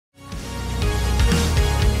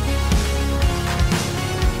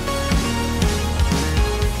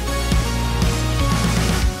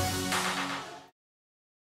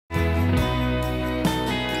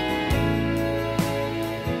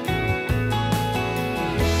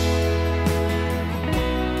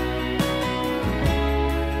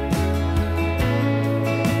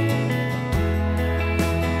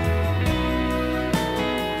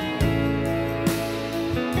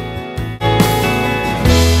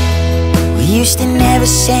used to never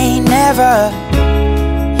say never.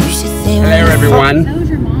 Used to think. Hello everyone.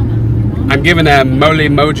 I'm giving a Mole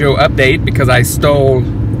Mojo update because I stole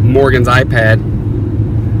Morgan's iPad.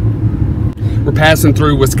 We're passing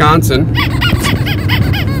through Wisconsin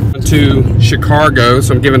to Chicago,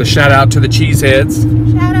 so I'm giving a shout out to the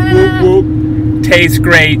Cheeseheads. Shout out! Whoop, whoop. Tastes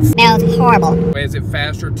great. Smells horrible. Is it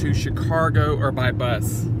faster to Chicago or by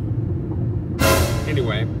bus?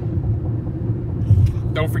 Anyway,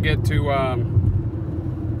 don't forget to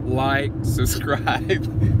like, subscribe,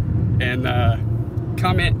 and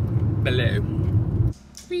comment below.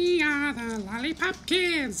 We are the Lollipop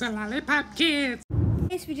Kids, the Lollipop Kids.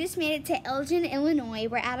 Yes, we just made it to Elgin, Illinois.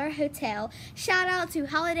 We're at our hotel. Shout out to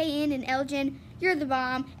Holiday Inn in Elgin. You're the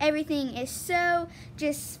bomb. Everything is so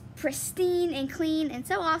just pristine and clean and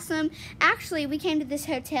so awesome. Actually, we came to this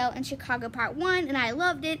hotel in Chicago Part 1 and I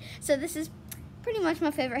loved it. So this is pretty much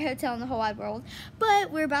my favorite hotel in the whole wide world.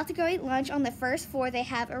 But we're about to go eat lunch on the first floor. They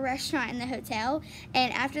have a restaurant in the hotel.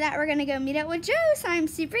 And after that, we're going to go meet up with Joe. So I'm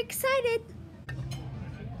super excited.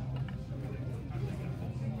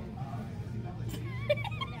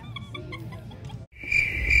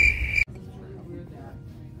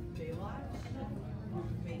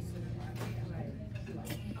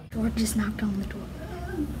 George just knocked on the door.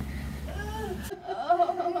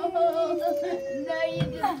 Oh, no, you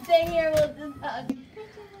just stay here with this hug.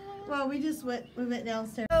 Well, we went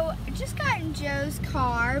downstairs. So I just got in Joe's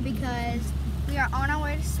car because we are on our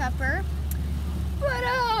way to supper. But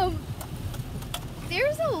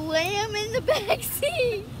there's a lamb in the back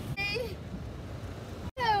seat.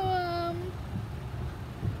 So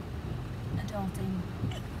Adulting.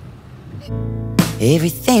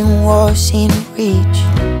 Everything was in reach.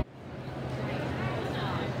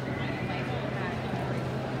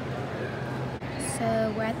 So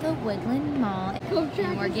we're at the Woodland Mall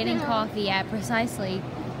and we're getting coffee at precisely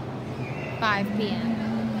 5 p.m.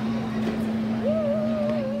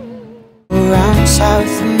 Around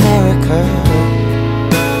South America,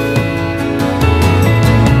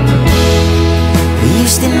 we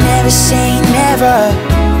used to never say never.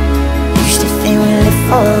 Used to think we live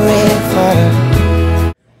forever.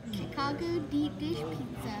 Chicago deep dish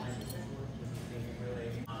pizza.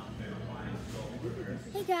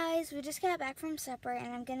 Hey guys, we just got back from supper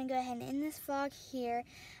and I'm gonna go ahead and end this vlog here.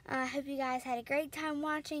 I hope you guys had a great time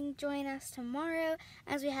watching. Join us tomorrow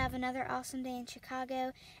as we have another awesome day in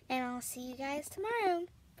Chicago, and I'll see you guys tomorrow.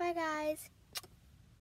 Bye guys.